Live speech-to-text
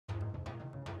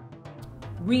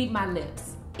Read my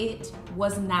lips. It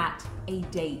was not a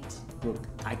date. Brooke,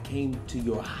 I came to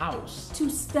your house to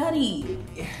study.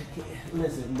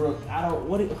 Listen, Brooke, I don't.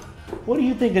 What do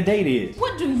you think a date is?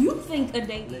 What do you think a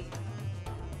date is?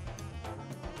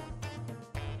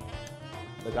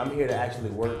 Look, I'm here to actually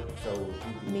work, so.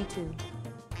 Me too.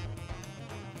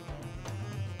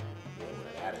 Yeah,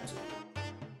 with an attitude.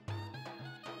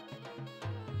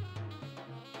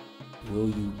 Will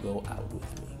you go out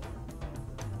with me?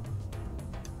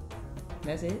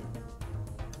 That's it?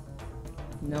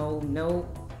 No.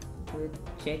 Good.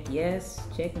 Check yes,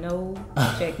 check no,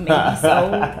 check maybe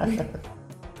so.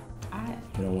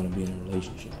 You don't want to be in a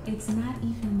relationship. It's not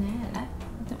even that.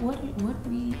 What are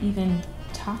we even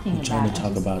talking about?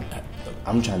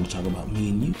 I'm trying to talk about me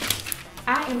and you.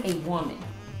 I am a woman.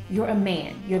 You're a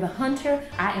man. You're the hunter.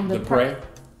 I am the prey.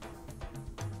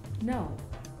 No,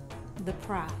 the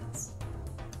prize.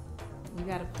 You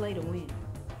gotta play to win.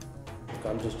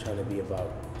 I'm just trying to be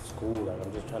about school. Like,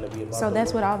 I'm just trying to be about. So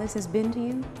that's what all this has been to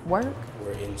you? Work?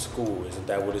 We're in school. Isn't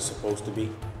that what it's supposed to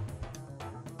be?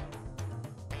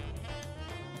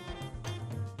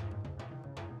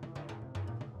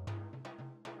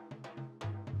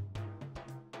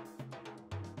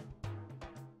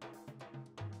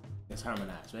 Let's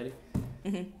harmonize. Ready?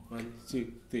 1,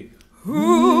 2, 3.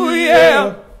 Ooh,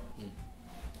 yeah.